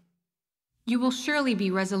 Amen. You will surely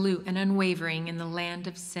be resolute and unwavering in the land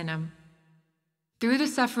of Sinim. Through the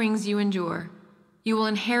sufferings you endure, you will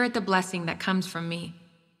inherit the blessing that comes from me,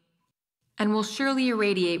 and will surely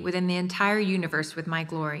irradiate within the entire universe with my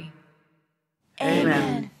glory.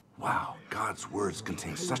 Amen. Wow, God's words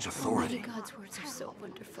contain such authority. God's words are so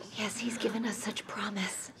wonderful. Yes, he's given us such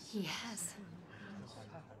promise. He has.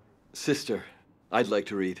 Sister, I'd like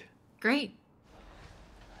to read. Great.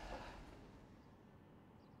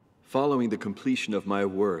 Following the completion of my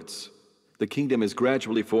words, the kingdom is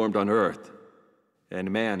gradually formed on earth, and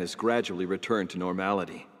man is gradually returned to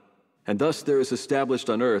normality. And thus there is established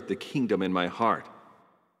on earth the kingdom in my heart.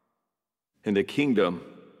 In the kingdom,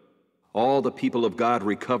 all the people of God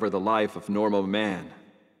recover the life of normal man.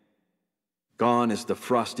 Gone is the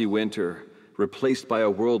frosty winter, replaced by a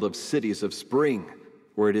world of cities of spring,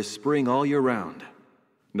 where it is spring all year round.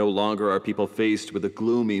 No longer are people faced with the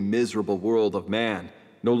gloomy, miserable world of man.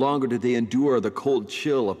 No longer do they endure the cold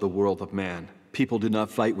chill of the world of man. People do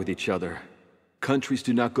not fight with each other. Countries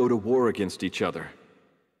do not go to war against each other.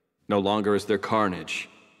 No longer is there carnage,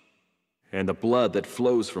 and the blood that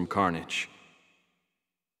flows from carnage.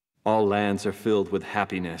 All lands are filled with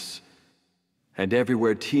happiness, and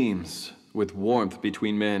everywhere teems with warmth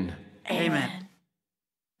between men. Amen.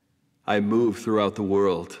 I move throughout the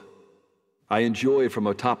world. I enjoy from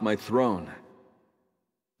atop my throne.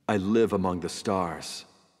 I live among the stars.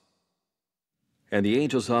 And the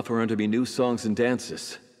angels offer unto me new songs and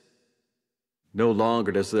dances. No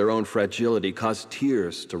longer does their own fragility cause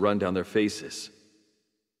tears to run down their faces.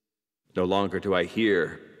 No longer do I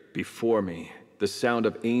hear, before me, the sound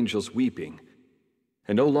of angels weeping,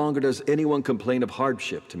 and no longer does anyone complain of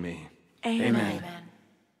hardship to me. Amen. Amen.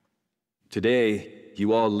 Today,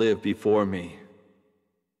 you all live before me.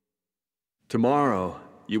 Tomorrow,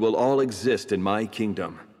 you will all exist in my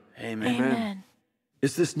kingdom. Amen. Amen.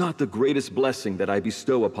 Is this not the greatest blessing that I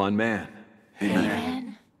bestow upon man?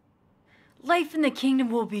 Amen. Life in the kingdom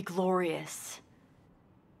will be glorious.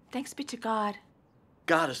 Thanks be to God.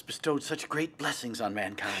 God has bestowed such great blessings on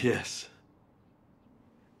mankind. Yes.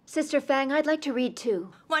 Sister Fang, I'd like to read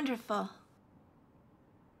too. Wonderful.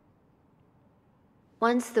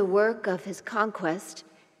 Once the work of his conquest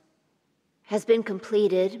has been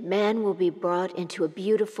completed, man will be brought into a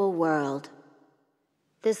beautiful world.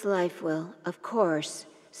 This life will, of course,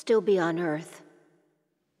 still be on Earth,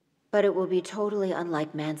 but it will be totally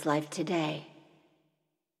unlike man's life today.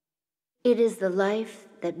 It is the life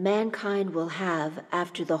that mankind will have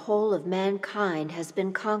after the whole of mankind has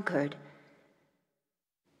been conquered.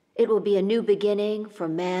 It will be a new beginning for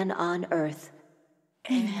man on Earth.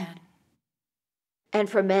 Amen. And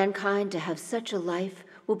for mankind to have such a life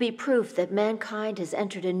will be proof that mankind has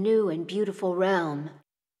entered a new and beautiful realm.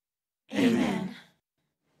 Amen.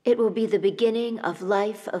 It will be the beginning of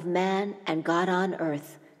life of man and God on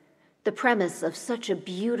earth. The premise of such a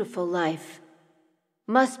beautiful life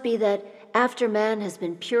must be that after man has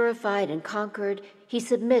been purified and conquered, he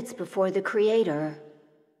submits before the Creator.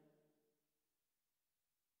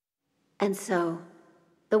 And so,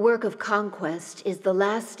 the work of conquest is the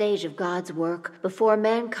last stage of God's work before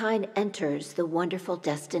mankind enters the wonderful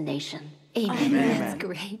destination. Amen. Amen. That's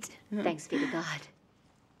great. Thanks be to God.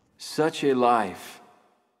 Such a life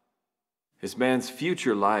is man's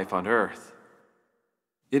future life on earth.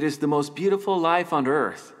 It is the most beautiful life on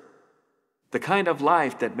earth, the kind of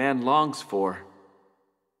life that man longs for,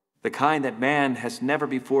 the kind that man has never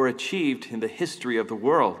before achieved in the history of the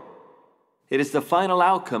world. It is the final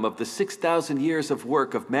outcome of the 6,000 years of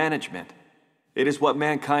work of management. It is what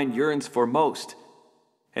mankind yearns for most,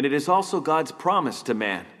 and it is also God's promise to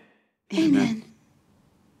man. Amen.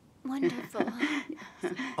 Wonderful.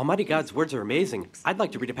 Almighty God's words are amazing. I'd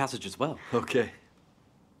like to read a passage as well. Okay.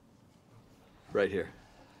 Right here.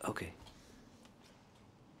 Okay.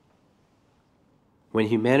 When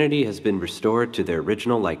humanity has been restored to their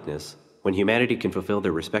original likeness, when humanity can fulfill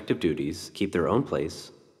their respective duties, keep their own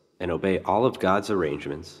place, and obey all of God's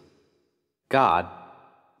arrangements, God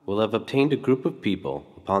will have obtained a group of people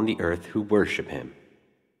upon the earth who worship him.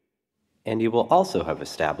 And he will also have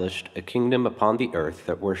established a kingdom upon the earth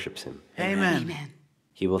that worships him. Amen. Amen.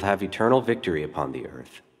 He will have eternal victory upon the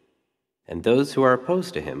earth, and those who are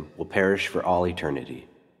opposed to him will perish for all eternity.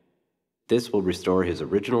 This will restore his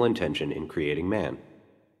original intention in creating man.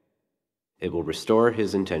 It will restore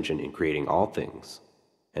his intention in creating all things,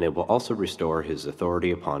 and it will also restore his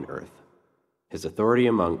authority upon earth, his authority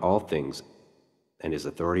among all things, and his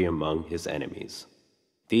authority among his enemies.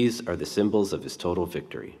 These are the symbols of his total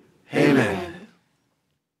victory. Amen.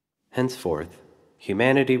 Henceforth,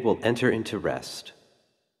 humanity will enter into rest,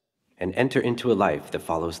 and enter into a life that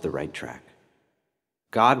follows the right track.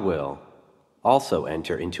 God will also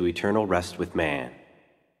enter into eternal rest with man,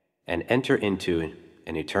 and enter into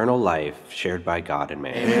an eternal life shared by God and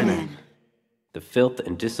man. Amen. The filth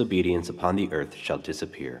and disobedience upon the earth shall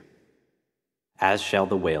disappear, as shall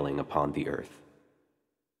the wailing upon the earth.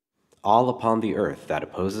 All upon the earth that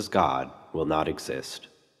opposes God will not exist.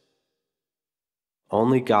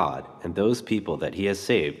 Only God and those people that he has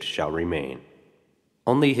saved shall remain.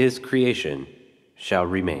 Only his creation shall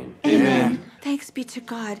remain. Amen. Thanks be to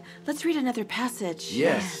God. Let's read another passage.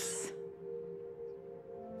 Yes.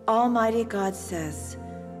 Almighty God says,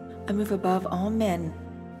 I move above all men,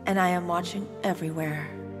 and I am watching everywhere.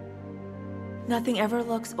 Nothing ever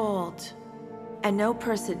looks old, and no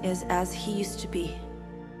person is as he used to be.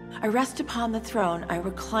 I rest upon the throne, I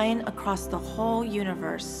recline across the whole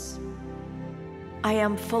universe. I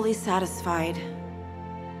am fully satisfied,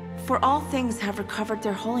 for all things have recovered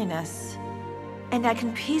their holiness, and I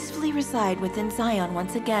can peacefully reside within Zion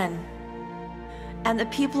once again. And the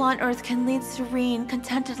people on earth can lead serene,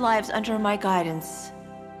 contented lives under my guidance.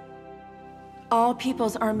 All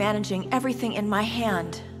peoples are managing everything in my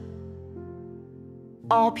hand.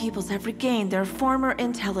 All peoples have regained their former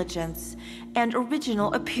intelligence and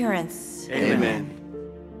original appearance.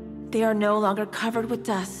 Amen. They are no longer covered with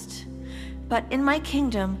dust, but in my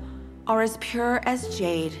kingdom are as pure as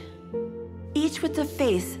jade, each with a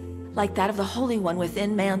face like that of the Holy One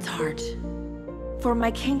within man's heart. For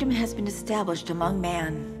my kingdom has been established among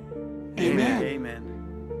man. Amen. Amen.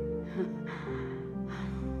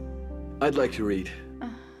 I'd like to read.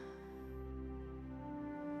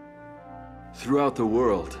 Throughout the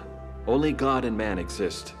world, only God and man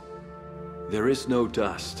exist. There is no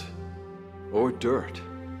dust or dirt,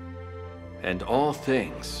 and all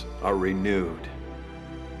things are renewed.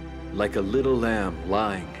 Like a little lamb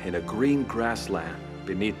lying in a green grassland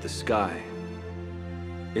beneath the sky,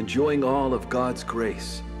 enjoying all of God's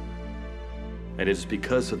grace. And it is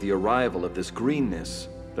because of the arrival of this greenness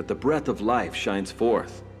that the breath of life shines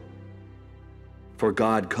forth. For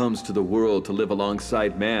God comes to the world to live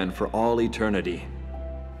alongside man for all eternity.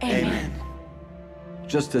 Amen.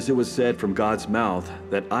 Just as it was said from God's mouth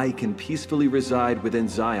that I can peacefully reside within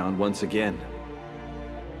Zion once again.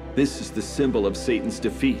 This is the symbol of Satan's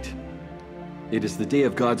defeat. It is the day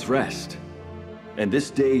of God's rest. And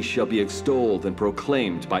this day shall be extolled and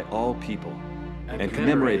proclaimed by all people, and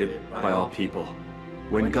commemorated by all people.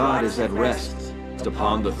 When God is at rest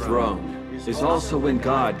upon the throne, is also when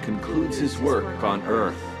God concludes his work on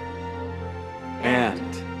earth. And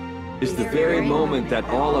is the very moment that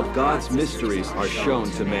all of God's mysteries are shown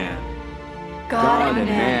to man. God and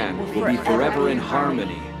man will be forever in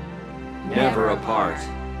harmony, never apart.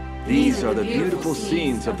 These are the beautiful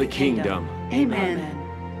scenes of the kingdom. Amen.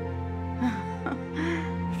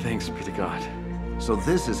 Thanks be to God. So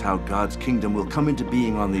this is how God's kingdom will come into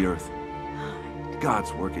being on the earth.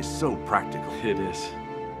 God's work is so practical. It is.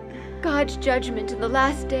 God's judgment in the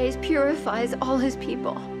last days purifies all his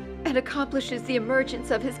people and accomplishes the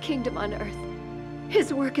emergence of his kingdom on earth.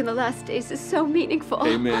 His work in the last days is so meaningful.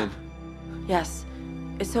 Amen. Yes,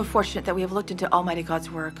 it's so fortunate that we have looked into Almighty God's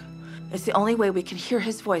work. It's the only way we can hear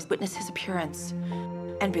his voice, witness his appearance,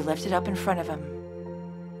 and be lifted up in front of him.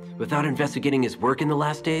 Without investigating his work in the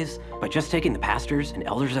last days, by just taking the pastors and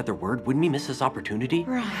elders at their word, wouldn't we miss this opportunity?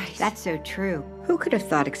 Right. That's so true. Who could have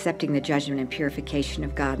thought accepting the judgment and purification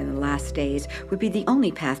of God in the last days would be the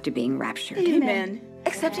only path to being raptured? Amen.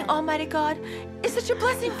 Accepting Almighty God is such a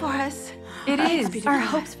blessing for us. It is. Our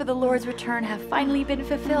hopes for the Lord's return have finally been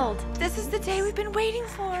fulfilled. This is the day we've been waiting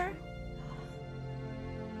for.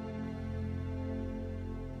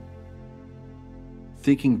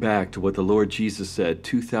 Thinking back to what the Lord Jesus said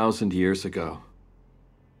 2,000 years ago.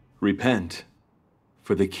 Repent,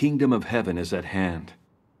 for the kingdom of heaven is at hand.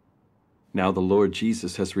 Now the Lord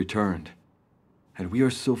Jesus has returned, and we are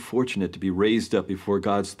so fortunate to be raised up before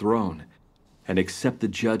God's throne and accept the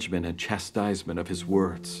judgment and chastisement of his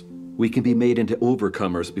words. We can be made into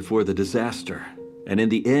overcomers before the disaster, and in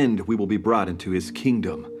the end we will be brought into his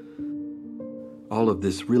kingdom. All of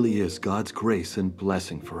this really is God's grace and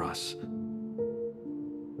blessing for us.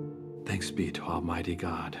 Thanks be to Almighty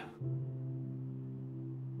God.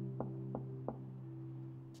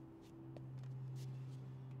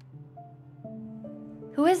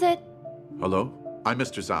 Who is it? Hello? I'm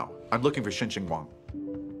Mr. Zhao. I'm looking for Shenxing Wang.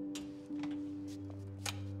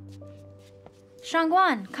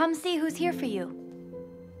 Shangguan, come see who's here for you.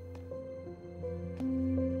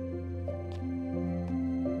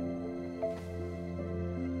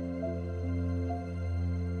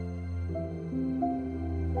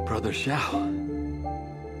 Brother Xiao.